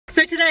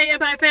So today,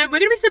 Empire fam, we're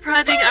going to be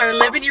surprising our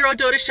 11-year-old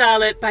daughter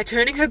Charlotte by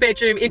turning her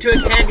bedroom into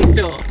a candy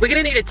store. We're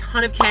going to need a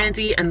ton of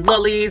candy and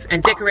lollies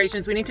and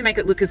decorations. We need to make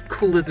it look as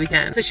cool as we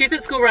can. So she's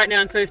at school right now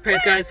and so is Prez,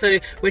 guys. So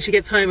when she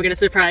gets home, we're going to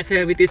surprise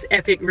her with this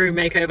epic room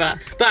makeover.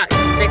 But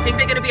they think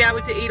they're going to be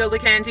able to eat all the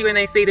candy when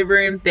they see the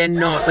room. They're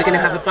not. We're going to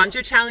have a bunch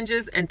of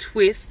challenges and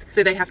twists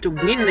so they have to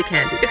win the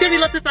candy. It's going to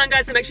be lots of fun,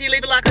 guys, so make sure you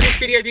leave a like on this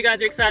video if you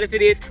guys are excited for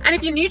this. And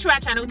if you're new to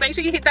our channel, make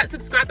sure you hit that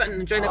subscribe button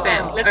and join the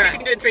fam. Let's see if we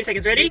can do it in 3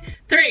 seconds. Ready?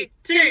 3,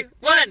 2,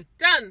 1,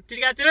 done. Did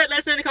you guys do it? Let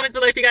us know in the comments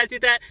below if you guys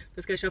did that.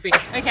 Let's go shopping.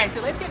 Okay,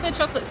 so let's get the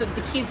chocolates that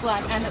the kids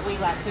like and that we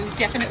like. So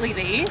definitely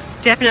these.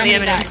 Definitely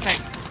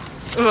M&M's.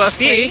 Oh, a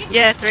few. Three,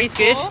 yeah, three's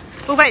good. four.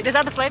 Oh wait, there's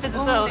other flavours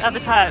as well, other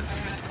types.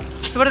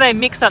 So what are they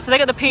mixed up? So they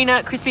got the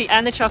peanut, crispy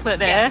and the chocolate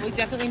there. Yeah, we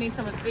definitely need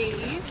some of these.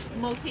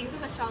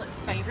 Maltesers are Charlotte's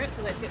favourite,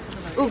 so let's get some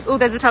of those. Oh,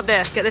 there's a tub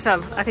there. Get the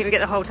tub. I think we get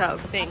the whole tub.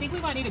 I think we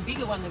might need a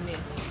bigger one than this.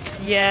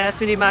 Yes,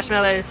 we need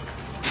marshmallows.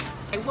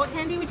 What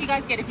candy would you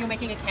guys get if you're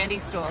making a candy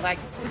store? Like,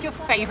 what's your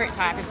favourite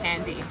type of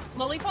candy?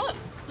 Lollipops.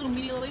 Little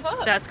mini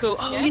lollipops. That's cool.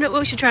 Oh, yeah? You know what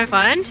we should try and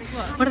find?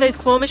 What are those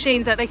claw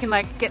machines that they can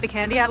like get the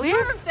candy out with?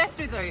 We're obsessed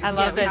with those. I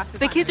love those.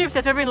 The kids are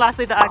obsessed. Remember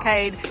lastly the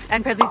arcade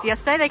and Prezley's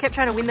yesterday? They kept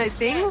trying to win those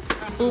things.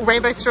 All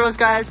rainbow straws,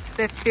 guys.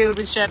 They're filled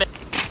with sherbet.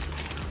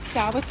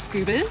 Sour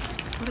scubas.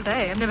 What are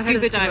they? I've never heard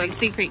Scuba of diving,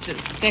 sea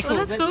creatures. They're cool.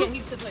 That's cool.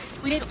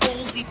 We need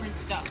all different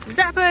stuff.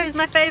 Zappo is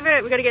my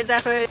favourite. We got to get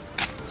Zappo.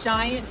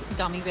 Giant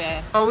gummy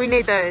bear. Oh, we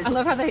need those. I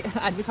love how they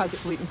advertise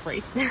it gluten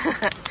free.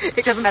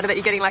 It doesn't matter that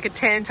you're getting like a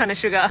 10 ton of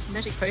sugar.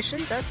 Magic potion,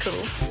 that's cool.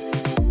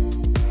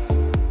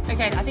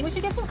 Okay, I think we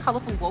should get some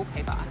colourful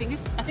wallpaper. I think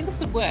this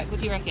could work.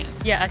 What do you reckon?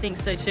 Yeah, I think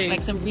so too.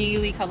 Like some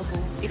really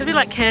colourful. It's a bit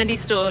like candy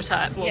store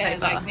type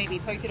wallpaper. Yeah, like maybe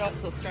polka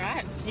dots or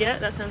stripes. Yeah,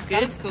 that sounds good.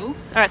 That looks cool.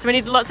 Alright, so we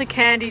need lots of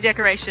candy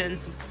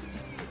decorations.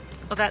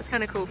 Well, that's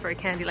kind of cool for a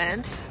candy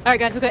land. Alright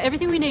guys, we've got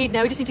everything we need.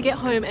 Now we just need to get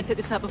home and set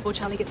this up before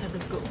Charlie gets home from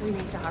school. We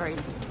need to hurry.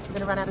 We're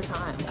gonna run out of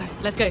time. Alright,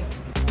 let's go.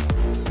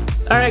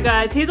 Alright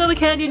guys, here's all the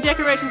candy and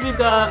decorations we've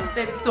got.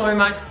 There's so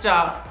much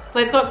stuff.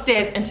 Let's go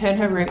upstairs and turn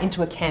her room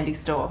into a candy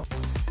store.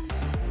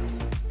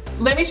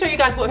 Let me show you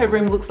guys what her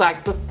room looks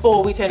like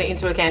before we turn it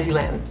into a candy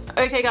land.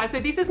 Okay guys, so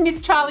this is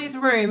Miss Charlie's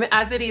room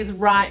as it is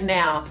right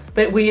now,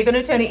 but we are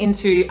gonna turn it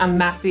into a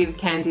massive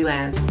candy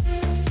land.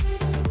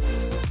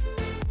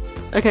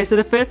 Okay, so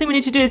the first thing we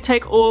need to do is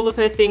take all of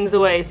her things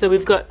away. So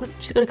we've got,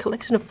 she's got a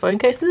collection of phone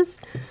cases.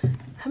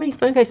 How many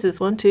phone cases?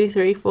 1, 2,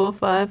 3, 4,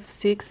 5,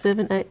 6,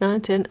 7, 8, 9,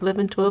 10,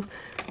 11, 12,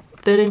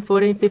 13,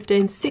 14,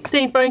 15,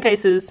 16 phone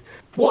cases.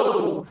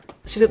 Whoa!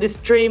 She's got this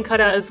dream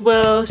cutout as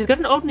well. She's got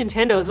an old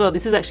Nintendo as well.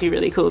 This is actually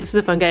really cool. This is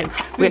a fun game.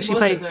 We actually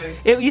play.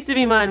 It used to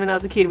be mine when I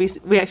was a kid.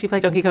 We actually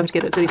play Donkey Kong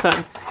together. It's really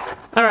fun.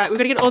 All right, we're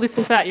gonna get all this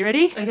stuff out. You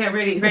ready? Okay,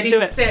 ready. Let's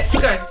do it. Set,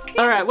 go.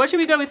 All right, what should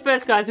we go with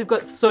first, guys? We've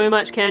got so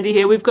much candy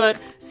here. We've got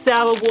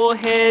sour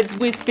warheads,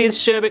 whiz fizz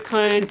sherbet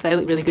cones. They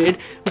look really good.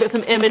 We've got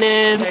some M&Ms.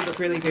 They look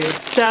really good.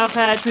 Sour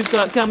Patch. We've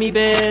got gummy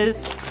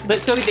bears.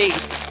 Let's go with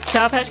these.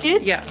 Sour Patch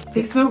Kids? Yeah.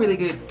 These smell really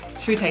good.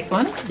 Should we taste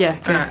one? Yeah.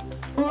 All right.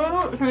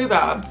 Oh, too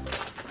bad.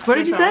 What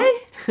did you say?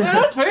 They're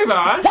not too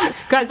bad.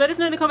 Guys, let us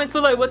know in the comments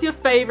below. What's your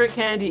favourite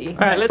candy?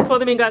 All right, let's pour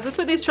them in, guys. Let's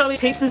put these trolley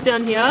pizzas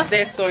down here.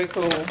 They're so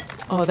cool.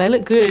 Oh, they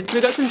look good.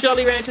 We've got some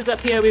Jolly Ranchers up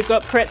here. We've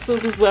got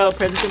pretzels as well.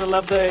 Prez is gonna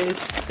love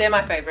those. They're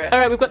my favourite. All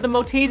right, we've got the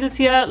Maltesers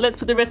here. Let's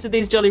put the rest of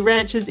these Jolly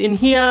Ranchers in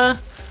here.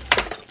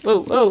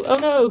 Whoa, oh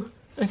no.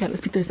 Okay,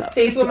 let's pick those up.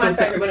 These were my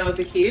favourite when I was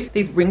a kid.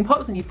 These ring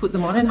pops, and you put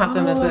them on and have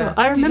them as a...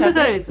 I remember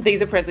those.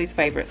 These are Prezley's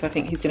favourites, so I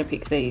think he's going to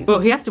pick these. Well,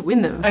 he has to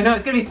win them. I know,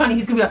 it's going to be funny.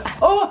 He's going to be like,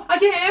 oh, I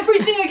get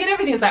everything, I get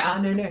everything. It's like, oh,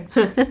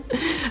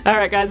 no. All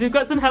right, guys, we've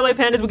got some Hello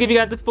Pandas. We'll give you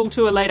guys a full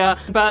tour later.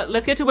 But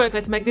let's get to work.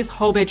 Let's make this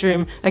whole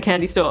bedroom a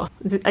candy store.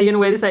 Are you going to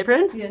wear this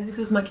apron? Yeah, this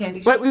is my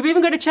candy shop. Wait, we've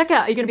even got a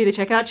checkout. Are you going to be the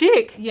checkout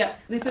chick? Yeah,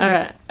 this is... All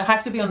right. I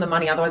have to be on the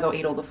money, otherwise I'll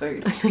eat all the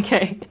food.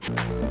 Okay.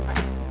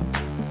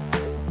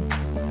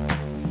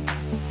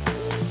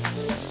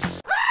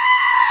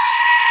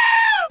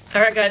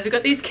 Alright guys, we've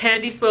got these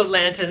candy swirl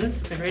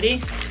lanterns. Are you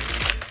ready?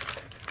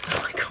 Oh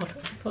my god,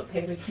 I thought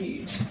they were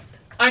huge.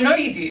 I know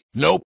you do.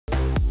 Nope.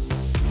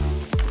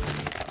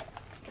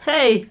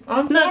 Hey,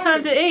 it's not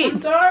time to eat.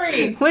 I'm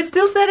sorry. We're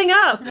still setting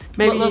up.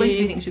 Maybe... What lollies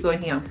do you think should go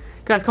in here?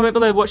 Guys, comment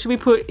below, what should we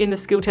put in the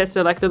skill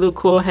tester, like the little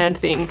claw hand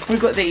thing? We've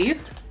got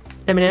these.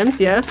 M&M's,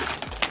 yeah.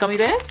 Gummy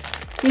bears?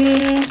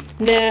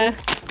 Nah.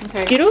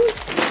 Okay.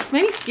 Skittles?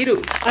 Maybe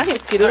Skittles. I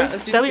think Skittles.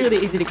 Right, that'll be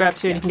really easy to grab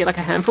too, and you can get like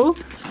a handful.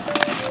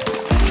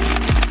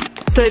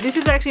 So this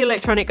is actually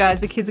electronic,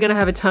 guys. The kids are gonna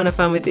have a ton of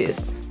fun with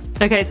this.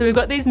 Okay, so we've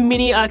got these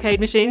mini arcade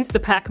machines, the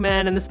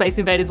Pac-Man and the Space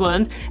Invaders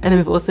ones, and then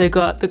we've also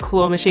got the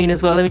claw machine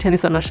as well. Let me turn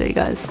this on, I'll show you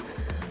guys.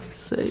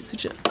 So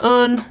switch it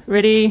on,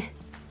 ready?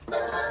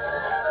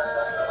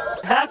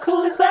 How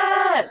cool is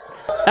that?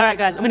 All right,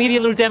 guys, I'm gonna give you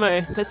a little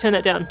demo. Let's turn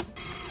that down.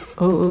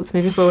 Oh, it's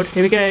moving forward.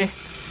 Here we go.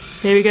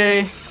 Here we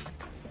go.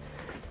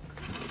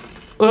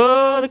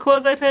 Oh, the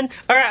claw's open.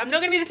 All right, I'm not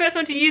gonna be the first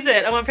one to use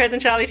it. I want Prez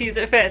and Charlie to use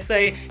it first, so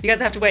you guys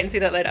have to wait and see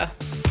that later.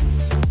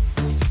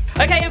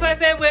 Okay, Empire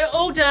fam, we're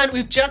all done.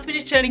 We've just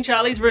finished turning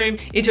Charlie's room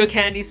into a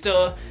candy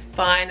store.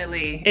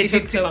 Finally. It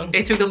took too long.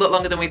 It took a lot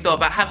longer than we thought,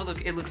 but have a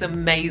look. It looks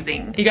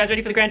amazing. You guys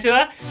ready for the grand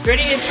tour?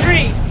 Ready in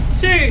 3,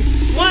 2,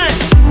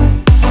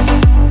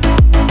 1.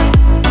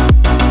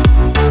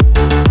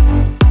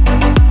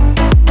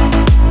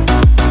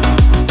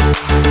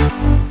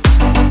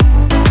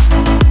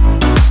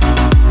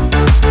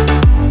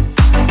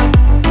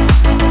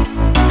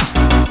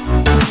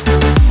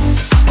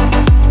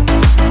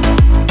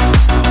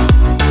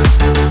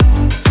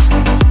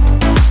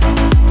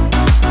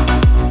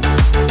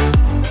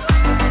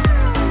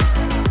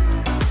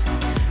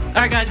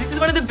 Alright guys, this is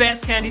one of the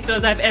best candy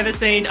stores I've ever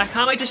seen. I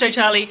can't wait to show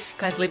Charlie.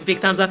 Guys, leave a big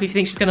thumbs up if you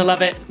think she's gonna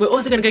love it. We're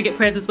also gonna go get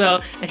Prez as well,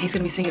 and he's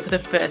gonna be seeing it for the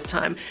first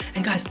time.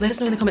 And guys, let us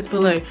know in the comments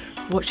below,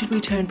 what should we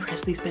turn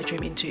Prezley's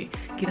bedroom into?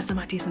 Give us some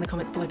ideas in the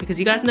comments below, because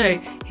you guys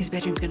know his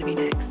bedroom's gonna be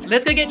next.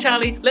 Let's go get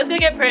Charlie, let's go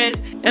get Prez,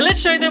 and let's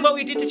show them what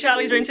we did to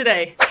Charlie's room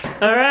today.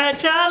 Alright,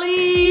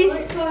 Charlie! I'm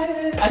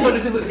excited. I told her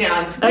to look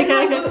down.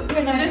 Okay.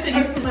 Just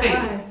adjust to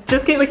feet.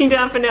 Just keep looking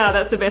down for now,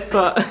 that's the best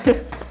spot.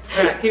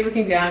 Alright, keep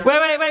looking down. Wait,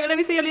 let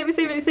me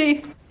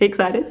see.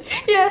 Excited?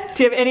 Yes.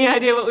 Do you have any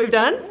idea what we've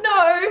done?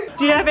 No.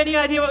 Do you have any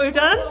idea what we've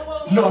done?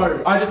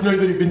 No, I just know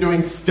that you've been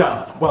doing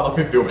stuff while I've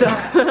been filming.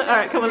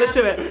 Alright, come on, let's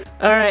do it.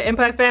 Alright,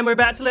 Empire fam, we're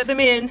about to let them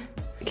in.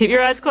 Keep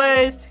your eyes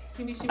closed.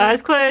 Shimmy, shimmy.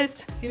 Eyes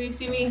closed. Shimmy,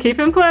 shimmy. Keep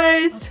them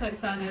closed. So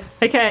excited.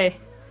 Okay,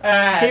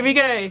 Alright. here we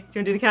go. Do you want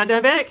to do the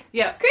countdown, Beck?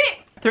 Yeah.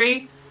 Quick.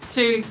 3,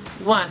 2,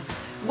 1.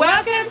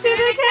 Welcome to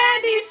the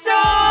candy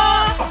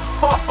store!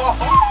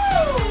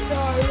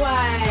 No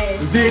way.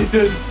 This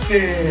is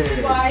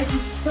sick. Why is he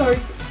so...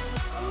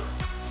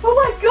 Oh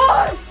my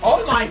god.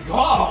 Oh my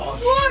gosh.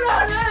 What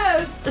on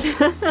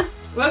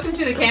earth? Welcome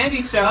to the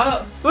candy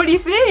shop. What do you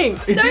think?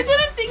 Is Those this,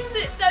 are the things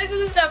that... Those are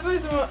the stuff...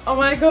 Oh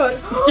my god.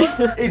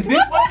 is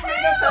this what you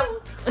made us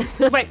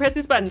up? Wait, press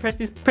this button. Press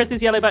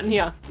this yellow button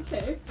here.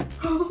 Okay.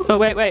 Oh,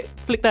 wait.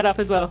 Flick that up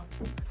as well.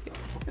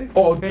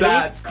 Oh, Ready?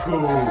 that's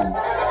cool.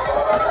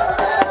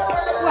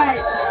 Wait.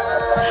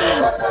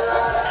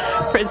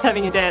 Fred's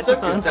having a dance.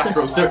 Circus,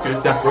 Afro,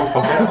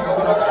 okay.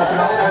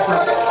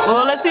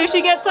 Oh, let's see if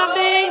she gets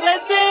something.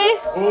 Let's see.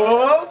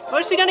 Oh,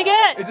 What's she gonna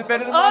get? is it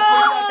better than last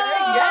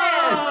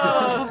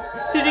week?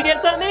 Oh! Did you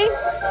get something?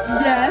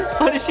 Yes.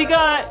 What has she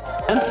got?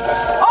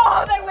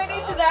 Oh, they went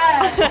into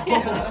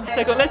that.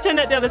 So cool. Let's turn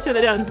that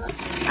down.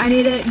 I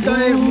need to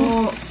go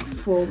more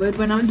forward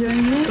when I'm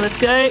doing this. Let's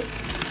go.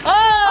 Oh,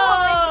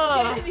 I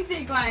Oh! didn't get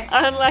anything. Right.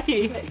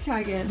 Unlucky. Let's try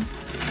again.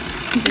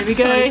 Here we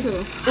go.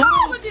 Cool.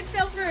 Oh, it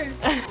fell through.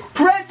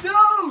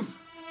 Pretzels!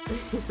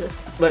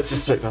 Let's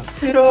just straight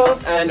past it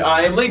off, and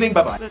I am leaving.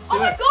 Bye bye. Let's Oh do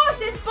my it. gosh,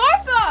 there's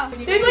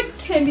boba! There's like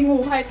candy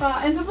wallpaper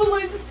and the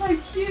balloons are so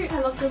cute. I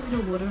love the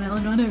little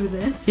watermelon one over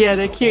there. Yeah,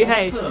 they're cute.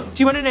 Hey, Awesome.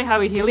 do you want to know how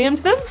we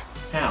heliumed them?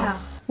 How?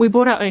 We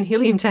bought our own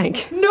helium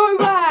tank. No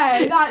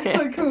way! That's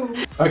so cool.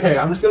 Okay,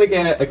 I'm just gonna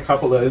get a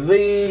couple of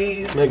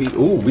these. Maybe.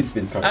 Ooh,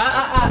 whispers coming. No.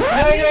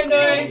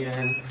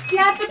 Again. You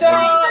have to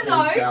pay for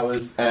those.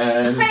 Showers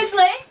and.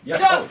 Presley, Yep.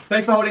 Stop. Oh,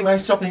 thanks for holding my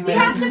shopping. you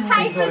have to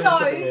pay for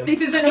those.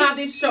 This isn't how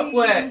this shop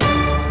works.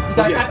 You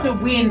guys Yeah. have to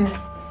win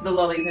the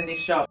lollies in this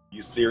shop.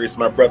 You serious,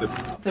 my brother?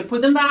 So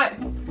put them back.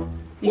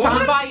 You What?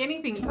 can't buy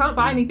anything. You can't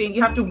buy anything.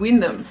 You have to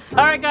win them.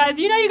 All right, guys,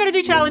 you know you got to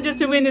do challenges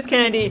to win this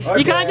candy.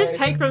 You can't just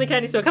take from the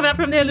candy store. Come out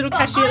from there, little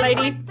cashier I'm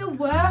lady. like the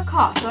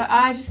worker, so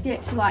I just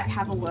get to like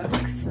have a work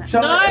snack.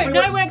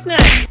 No work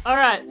snack. All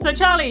right, so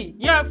Charlie,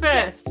 you're up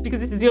first because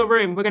this is your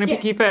room. We're going to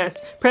pick you Yes.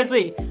 first.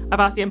 Presley, I've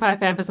asked the Empire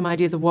fan for some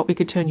ideas of what we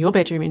could turn your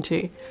bedroom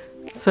into.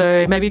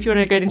 So maybe if you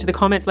want to go into the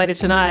comments later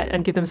tonight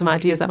and give them some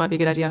ideas, that might be a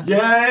good idea.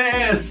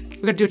 Yes! We're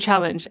going to do a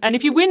challenge. And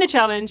if you win the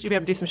challenge, you'll be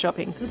able to do some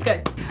shopping. Let's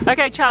go.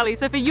 Okay, Charlie,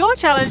 so for your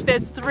challenge,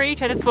 there's 3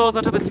 tennis balls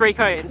on top of 3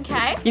 cones.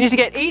 Okay. You need to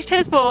get each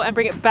tennis ball and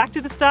bring it back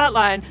to the start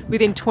line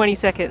within 20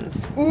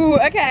 seconds. Ooh,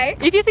 okay.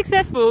 If you're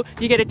successful,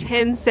 you get a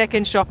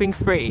 10-second shopping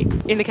spree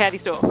in the candy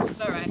store.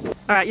 Alright. All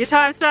right, your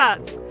time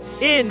starts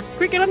in,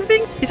 quick, get on the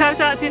thing. Your time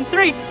starts in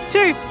 3,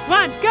 2,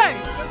 1, go.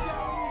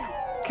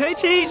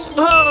 Coachy.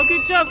 Oh,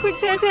 good job. Quick,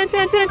 turn.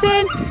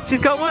 She's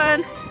got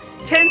one.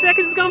 10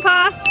 seconds has gone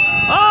past.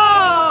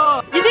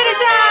 Oh, you did it,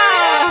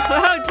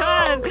 Charles. Well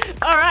done.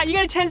 All right, you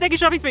got a 10-second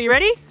shopping spree. You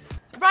ready?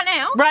 Right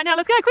now? Right now,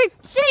 let's go, quick.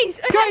 Jeez,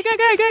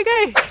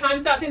 okay. Go.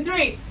 Time starts in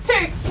 3, 2,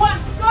 1.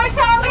 Go,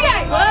 Charlie.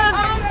 Okay.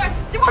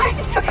 Why is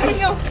it still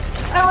coming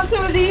off? I want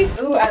some of these.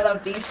 Ooh, I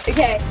love these.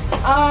 Okay. 7.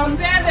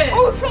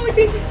 Oh, trolley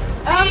pieces.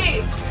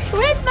 6.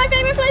 Where's my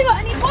favorite flavor?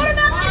 I need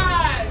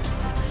watermelon.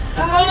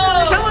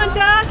 5. Come on,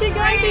 Charles. Keep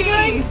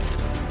going.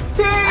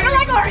 2. I don't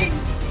like orange.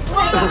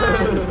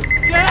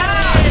 1.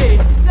 Yay!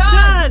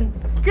 Done.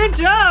 Good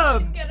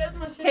job. Get as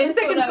much 10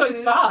 seconds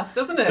goes fast,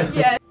 doesn't it?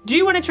 Yeah. Do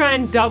you want to try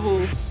and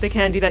double the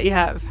candy that you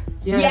have?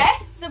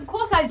 Yes, of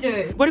course I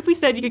do. What if we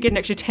said you could get an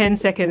extra 10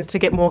 seconds to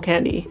get more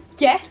candy?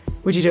 Yes.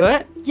 Would you do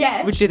it?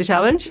 Yes. Would you do the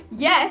challenge?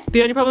 Yes.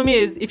 The only problem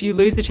is, if you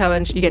lose the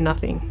challenge, you get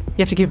nothing. You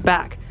have to give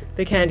back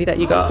the candy that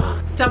you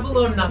got. Double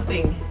or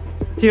nothing.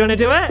 Do you want to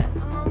do it?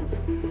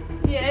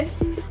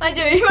 Yes, I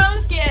do, but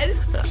I'm scared.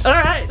 All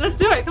right, let's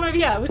do it. Come over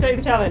here. We'll show you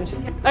the challenge.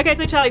 Okay,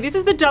 so Charlie, this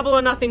is the double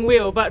or nothing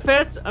wheel, but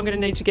first I'm going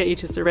to need to get you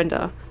to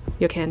surrender.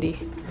 your candy.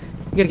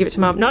 You gotta give it to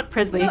Mum, not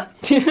Prezley. Not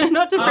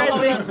to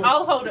Prezley.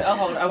 I'll hold it,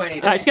 I won't eat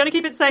it. Alright, she's gonna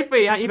keep it safe for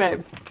you, aren't you,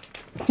 babe?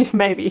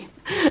 Maybe.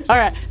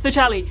 Alright, so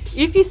Charlie,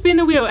 if you spin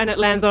the wheel and it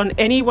lands on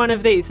any one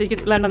of these, so you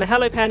could land on the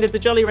Hello Pandas, the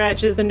Jolly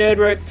Ranchers, the Nerd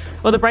Ropes,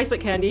 or the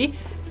bracelet candy,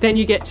 then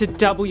you get to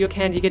double your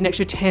candy, you get an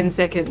extra 10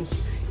 seconds.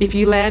 If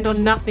you land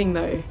on nothing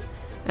though,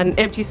 an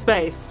empty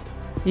space,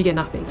 you get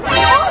nothing.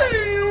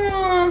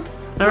 Oh!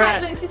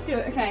 Alright. Let's just do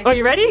it, okay. Oh,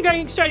 you ready? You're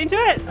going straight into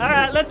it?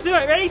 Alright, let's do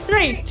it. Ready?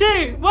 3,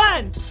 2,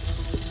 1.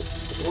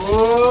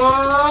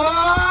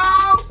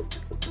 Whoa!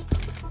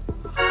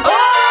 Oh!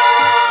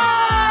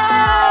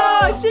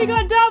 She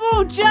got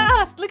double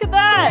just! Look at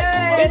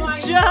that! Yay. It's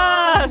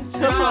just!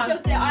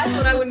 I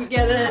thought I wouldn't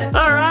get it.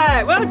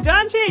 Alright, well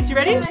done, Cheech. You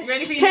ready?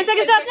 Ready for 10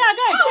 seconds starts now,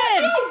 go!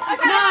 10,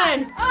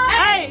 Okay.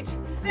 9, 8,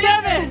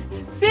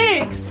 7,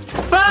 6,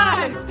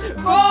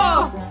 5,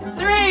 4,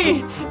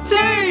 3,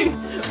 2,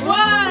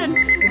 1.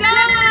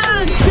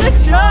 Done! Good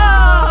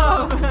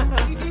job!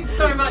 You did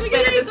so much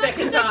better the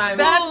second time.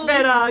 That's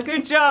better.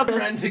 Good job. I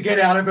ran to get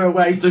out of her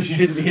way so she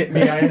didn't hit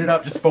me. I ended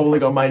up just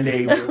falling on my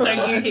knee. So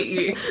you hit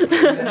you.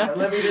 Yeah,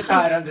 let me just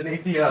hide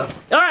underneath here.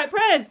 Alright,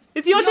 Prez,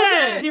 it's your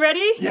turn. turn. You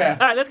ready? Yeah.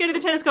 Alright, let's go to the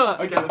tennis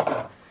court. Okay, let's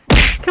go.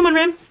 Come on,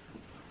 Rem.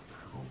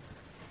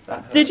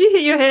 Did you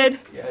hit your head?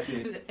 Yeah, I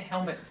did. A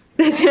helmet.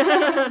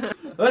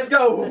 Let's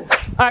go.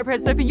 Alright,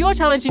 Prez, so for your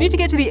challenge, you need to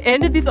get to the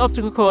end of this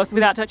obstacle course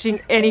without touching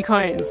any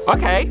cones.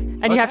 Okay.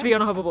 And you have to be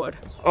on a hoverboard.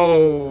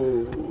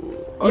 Oh.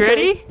 You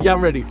ready? Yeah,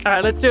 I'm ready.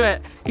 Alright, let's do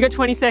it. You got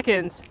 20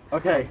 seconds.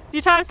 Okay.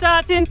 Your time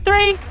starts in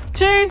 3,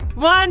 2,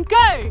 1,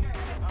 go!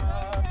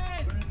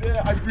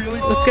 I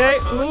really. Let's go.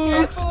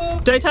 Ooh.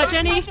 Don't touch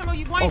any.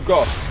 Oh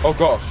gosh. Oh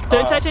gosh.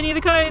 Don't touch any of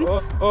the cones.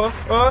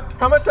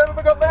 How much time have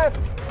I got left?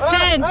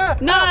 10, 9,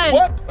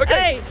 What?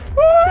 Okay. 8,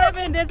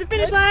 7, there's the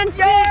finish line. 6.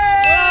 Yay!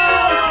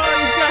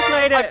 Oh, you just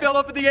made it. I fell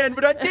off at the end,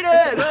 but I did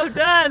it. Well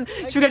done.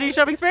 Should we go do your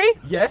shopping spree?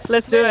 Yes.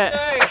 Let's do it.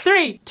 go.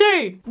 3,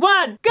 2,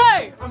 1,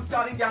 go! I'm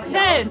starting down.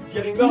 10,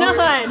 Getting low.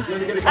 9,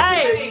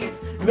 8,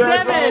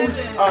 7.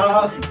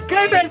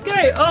 Go, Prez,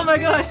 go! Oh my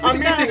gosh. I'm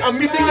look at missing. that. I'm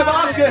missing the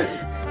basket.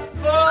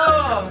 3,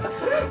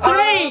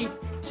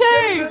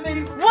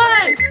 2,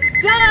 1,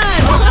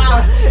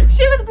 done!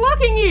 She was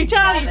blocking you,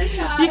 Charlie.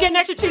 You get an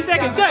extra 2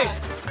 seconds. Go.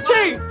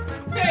 2.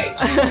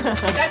 That's it.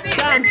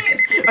 Done.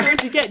 That's it. What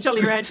did you get, Jolly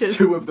Ranchers?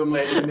 2 of them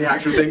landed in the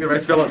actual thing. The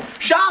rest fell on.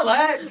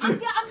 Charlotte.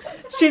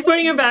 She's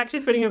putting him back.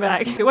 She's putting him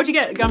back. What'd you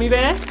get? Gummy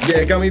bear?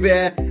 Yeah, gummy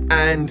bear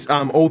and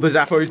all the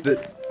Zappos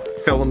that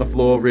fell on the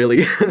floor.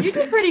 Really. You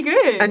did pretty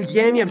good. And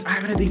yam yams. I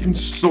haven't had these in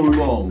so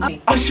long.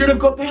 I should have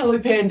got the Hello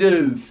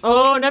Pandas.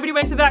 Oh, nobody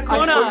went to that I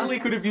corner. totally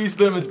could have used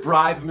them as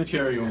bribe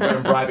material when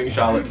I'm bribing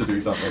Charlotte to do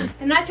something.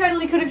 And I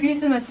totally could have used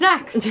them as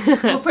snacks.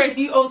 Well, Prez,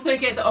 you also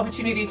get the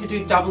opportunity to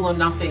do double or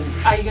nothing.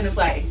 Are you going to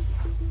play?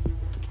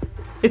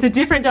 It's a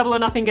different double or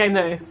nothing game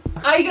though.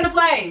 Are you going to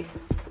play?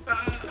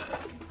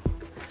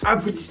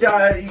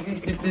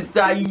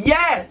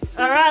 Yes!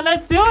 Alright,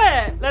 let's do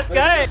it. Let's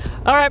go.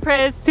 Alright,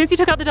 Prez, since you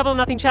took up the double or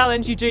nothing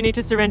challenge, you do need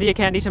to surrender your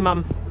candy to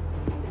Mum.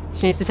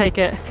 She needs to take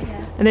it.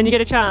 Yes. And then you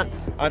get a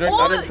chance. I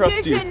don't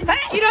trust you.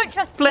 You don't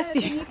trust Bless her,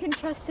 you. then you can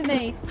trust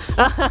me.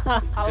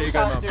 There you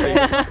go,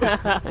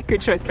 Mum. Good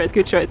choice, Prez,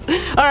 good choice.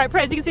 Alright,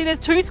 Prez, you can see there's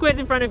 2 squares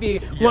in front of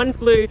you. One's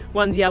blue,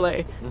 one's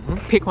yellow.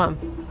 Pick one.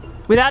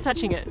 Without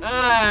touching it. No,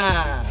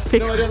 I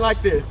don't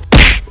like this.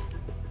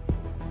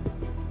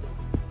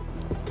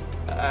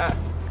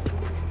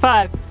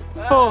 5,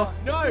 4,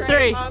 No.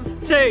 3,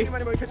 2,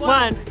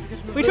 1.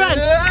 Which one?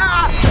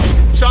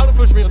 Charlotte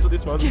pushed me onto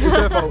this one. It's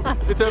her fault.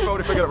 It's her fault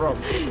if I get it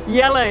wrong.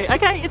 Yellow.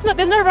 Okay, it's not.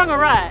 There's no wrong or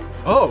right.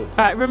 Oh.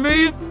 Alright,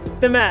 remove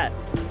the mat.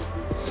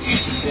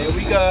 There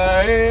we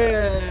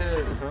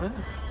go.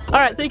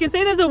 Alright, so you can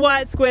see there's a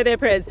white square there,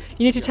 Prez.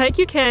 You need to take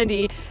your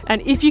candy,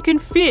 and if you can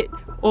fit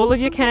all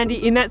of your candy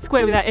in that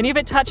square without any of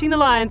it touching the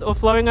lines or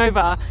flowing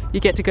over, you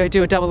get to go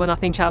do a double or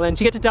nothing challenge.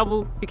 You get to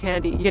double your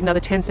candy. You get another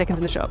 10 seconds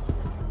in the shop.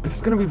 This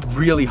is gonna be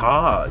really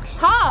hard.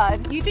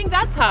 Hard? You think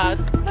that's hard?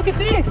 Look at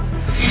this.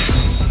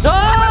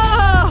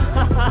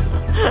 Oh!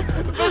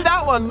 But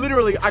that one,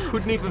 literally, I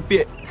couldn't even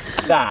fit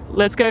that.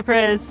 Let's go,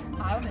 Prez.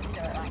 I wouldn't do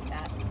it like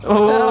that.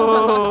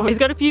 Oh, he's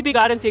got a few big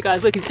items here,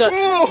 guys. Look, he's got...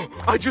 Oh,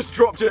 I just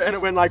dropped it and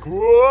it went like,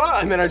 whoa,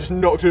 and then I just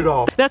knocked it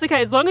off. That's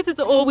okay, as long as it's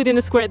all within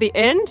the square at the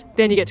end,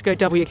 then you get to go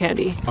double your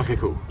candy. Okay,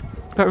 cool.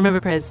 But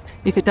remember, Prez,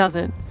 if it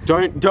doesn't,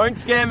 Don't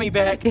scare me,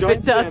 Beck. if Don't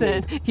it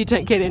doesn't, you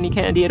don't get any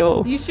candy at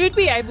all. You should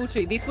be able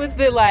to. This was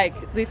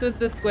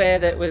the square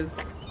that was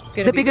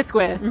gonna The be bigger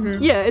square.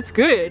 Yeah, it's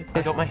good.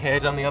 I got my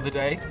hair done the other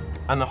day,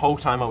 and the whole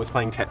time I was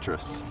playing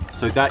Tetris.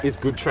 So that is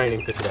good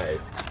training for today.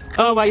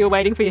 Oh, while you're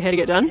waiting for your hair to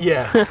get done?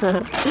 Yeah.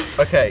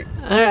 Okay,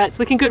 Alright, it's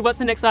looking good. What's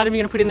the next item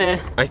you're going to put in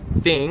there? I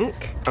think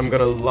I'm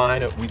gonna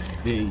line it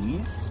with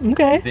these.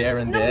 Okay. There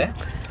and there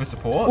for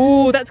support.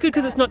 Oh, that's good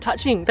because it's not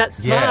touching.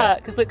 That's Yeah. smart.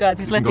 Because look, guys,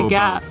 he's You can left a go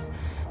gap.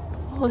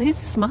 above. Oh, he's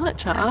smart,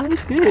 Char.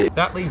 He's good.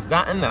 That leaves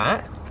that and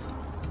that.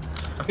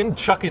 I can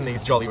chuck in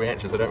these Jolly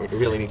Ranchers. I don't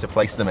really need to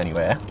place them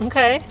anywhere.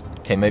 Okay.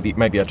 Okay, maybe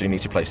I do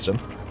need to place them.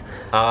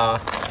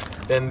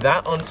 Then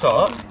that on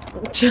top.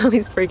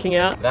 Charlie's freaking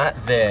out. That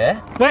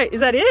there. Wait, is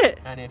that it?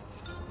 And if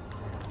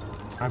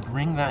I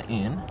bring that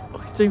in. Oh,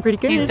 he's doing pretty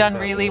good. He's done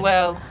really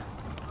well.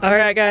 All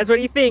right, guys, what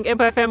do you think?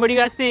 Empire fam, what do you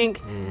guys think?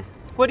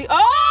 What do you...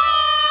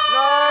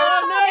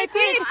 Oh! No, It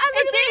did!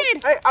 It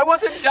did! Hey, I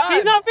wasn't done.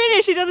 He's not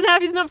finished. He doesn't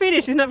have. He's not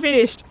finished. He's not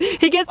finished.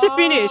 He gets to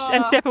finish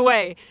and step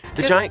away.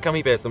 The giant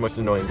gummy bear is the most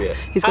annoying bear.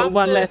 He's got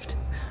one left.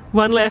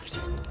 One left.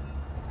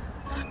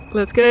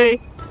 Let's go.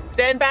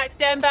 Stand back,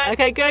 stand back.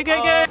 Okay, go,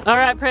 go, go. All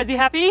right, Prez, you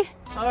happy?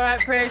 All right,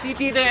 Prez, you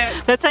did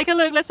it. Let's take a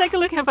look. Let's take a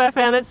look, Empire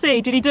fam. Let's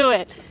see. Did he do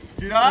it?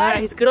 Did All right,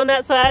 he's good on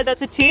that side.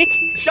 That's a tick.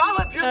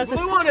 Charlotte just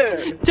blew on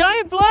it.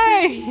 Don't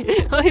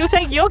blow. Well, he'll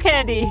take your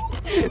candy.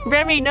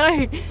 Remy,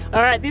 no.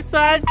 All right, this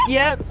side.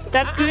 Yep,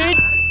 that's good.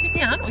 Sit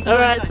down. All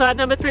right, side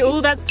number 3.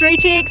 Oh, that's 3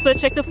 ticks. Let's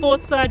check the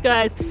 4th side,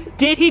 guys.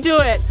 Did he do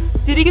it?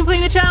 Did he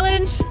complete the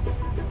challenge?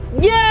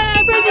 Yeah,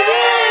 Prez, you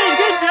did.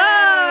 Good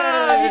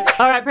job.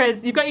 All right,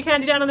 Prez, you've got your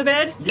candy down on the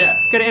bed? Yeah.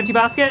 Got an empty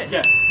basket?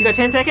 Yes. You got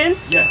 10 seconds?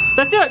 Yes.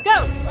 Let's do it.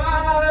 Go.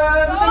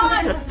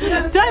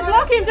 Don't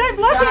block him. Don't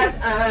block him.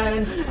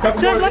 And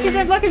Don't block him.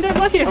 Don't block him. Don't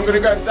block him. I'm gonna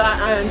grab that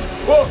and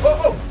whoa, whoa,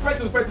 whoa!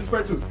 Pretzels, pretzels,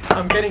 pretzels!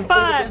 I'm getting all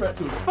of the 5,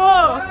 pretzels.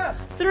 4,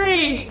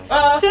 3, 2, 1.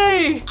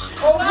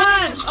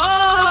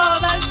 Oh,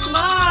 that's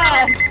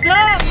smart.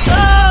 Stop.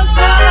 Stop.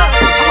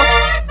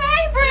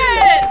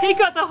 Favorite! He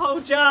got the whole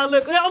jar.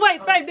 Look. Oh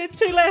wait, babe. There's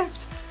 2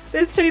 left.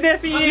 There's 2 there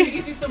for I'm gonna you.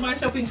 use this for my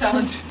shopping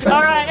challenge.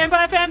 All right,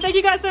 Empire fam. Thank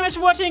you guys so much for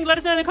watching. Let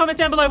us know in the comments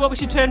down below what we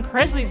should turn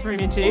Prezley's room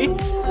into.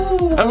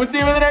 And we'll see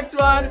you in the next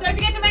one. Don't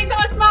forget to make